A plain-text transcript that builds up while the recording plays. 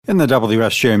In the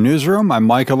WSJM newsroom, I'm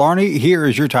Mike Alarney. Here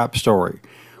is your top story.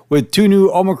 With two new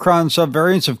Omicron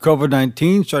subvariants of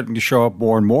COVID-19 starting to show up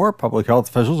more and more, public health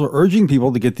officials are urging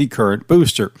people to get the current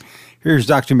booster. Here's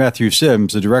Dr. Matthew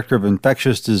Sims, the Director of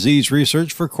Infectious Disease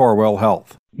Research for Corewell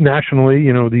Health. Nationally,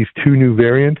 these two new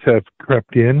variants have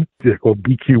crept in. They're called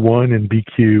BQ1 and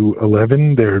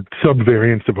BQ11. They're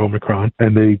subvariants of Omicron,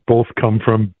 and they both come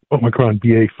from Omicron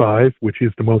BA5, which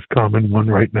is the most common one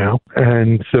right now.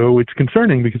 And so it's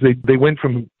concerning because they went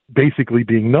from basically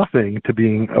being nothing to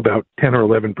being about 10 or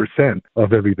 11%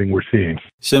 of everything we're seeing.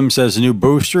 Sims says the new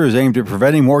booster is aimed at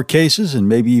preventing more cases and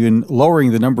maybe even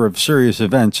lowering the number of serious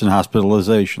events and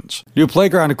hospitalizations. New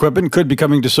playground equipment could be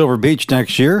coming to Silver Beach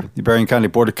next year. The Berrien County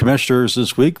Board of Commissioners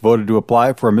this week voted to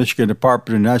apply for a Michigan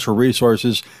Department of Natural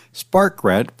Resources Spark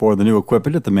grant for the new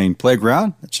equipment at the main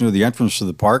playground. That's near the entrance to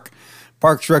the park.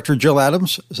 Parks Director Jill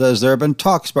Adams says there have been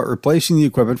talks about replacing the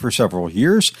equipment for several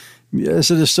years,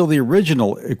 as it is still the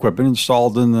original equipment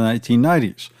installed in the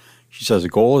 1990s. She says the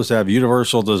goal is to have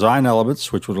universal design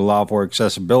elements, which would allow for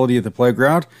accessibility at the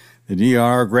playground. The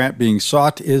DNR grant being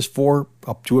sought is for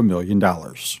up to $1 million.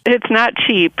 It's not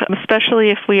cheap,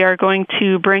 especially if we are going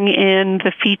to bring in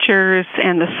the features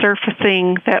and the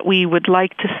surfacing that we would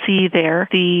like to see there.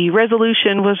 The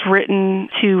resolution was written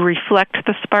to reflect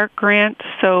the Spark grant,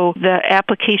 so the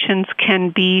applications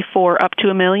can be for up to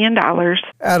 $1 million.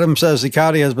 Adams says the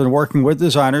county has been working with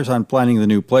designers on planning the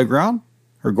new playground.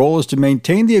 Her goal is to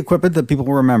maintain the equipment that people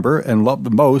remember and love the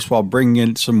most while bringing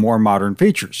in some more modern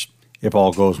features. If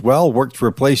all goes well, work to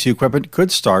replace the equipment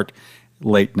could start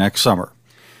late next summer.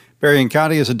 Berrien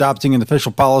County is adopting an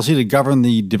official policy to govern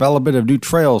the development of new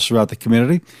trails throughout the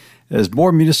community. As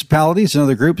more municipalities and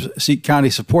other groups seek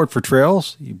county support for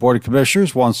trails, the Board of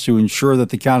Commissioners wants to ensure that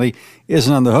the county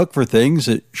isn't on the hook for things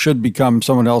that should become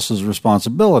someone else's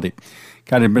responsibility.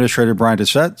 County Administrator Brian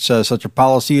Doucette says such a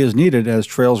policy is needed as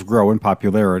trails grow in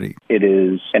popularity. It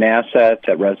is an asset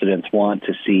that residents want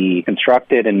to see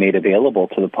constructed and made available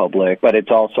to the public, but it's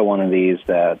also one of these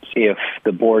that if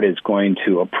the board is going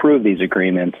to approve these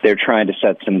agreements, they're trying to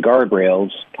set some guardrails,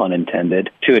 pun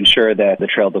intended, to ensure that the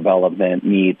trail development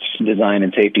meets design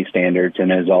and safety standards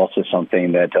and is also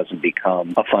something that doesn't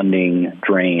become a funding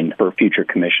drain for future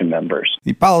commission members.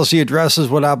 The policy addresses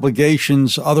what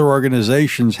obligations other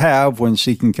organizations have when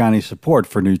seeking county support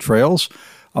for new trails.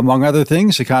 Among other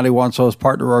things, the county wants those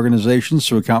partner organizations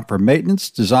to account for maintenance,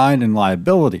 design, and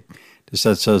liability.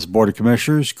 Doucette says the Board of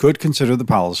Commissioners could consider the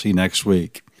policy next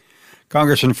week.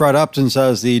 Congressman Fred Upton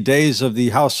says the days of the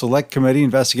House Select Committee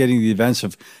investigating the events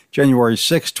of January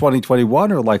 6,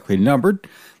 2021 are likely numbered.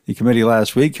 The committee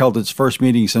last week held its first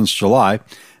meeting since July.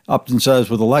 Upton says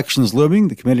with elections looming,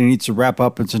 the committee needs to wrap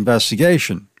up its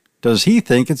investigation. Does he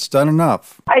think it's done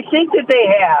enough? I think that they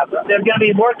have. They're going to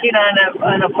be working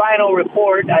on a final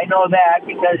report. I know that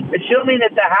because assuming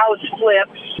that the House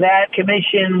flips, that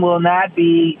commission will not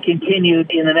be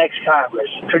continued in the next Congress.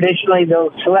 Traditionally,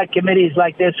 those select committees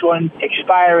like this one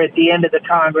expire at the end of the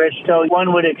Congress, so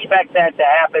one would expect that to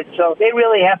happen. So they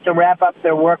really have to wrap up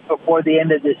their work before the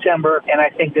end of December, and I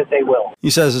think that they will.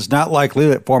 He says it's not likely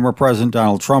that former President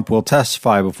Donald Trump will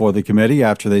testify before the committee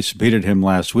after they subpoenaed him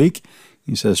last week.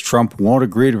 He says Trump won't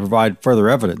agree to provide further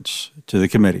evidence to the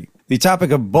committee. The topic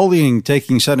of bullying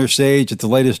taking center stage at the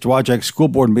latest Dowagiac school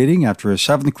board meeting after a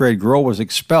 7th grade girl was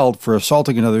expelled for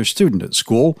assaulting another student at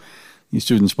school. The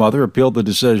student's mother appealed the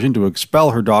decision to expel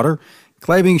her daughter,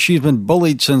 claiming she's been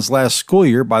bullied since last school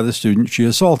year by the student she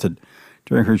assaulted.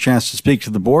 During her chance to speak to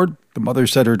the board, the mother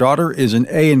said her daughter is an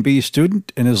A and B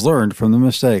student and has learned from the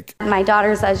mistake. My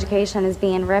daughter's education is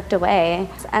being ripped away,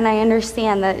 and I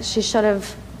understand that she should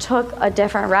have took a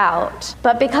different route.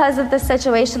 But because of the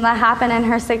situation that happened in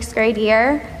her 6th grade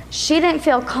year, she didn't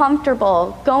feel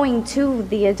comfortable going to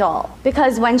the adult.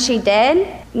 Because when she did,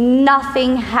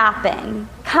 nothing happened.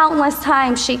 Countless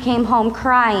times she came home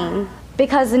crying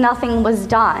because nothing was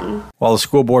done. While the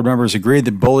school board members agreed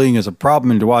that bullying is a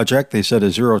problem in Dowagiac, they said a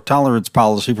zero-tolerance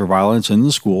policy for violence in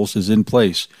the schools is in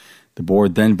place. The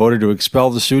board then voted to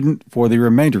expel the student for the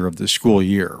remainder of the school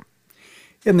year.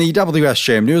 In the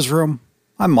WSJM newsroom,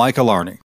 I'm Mike Alarney.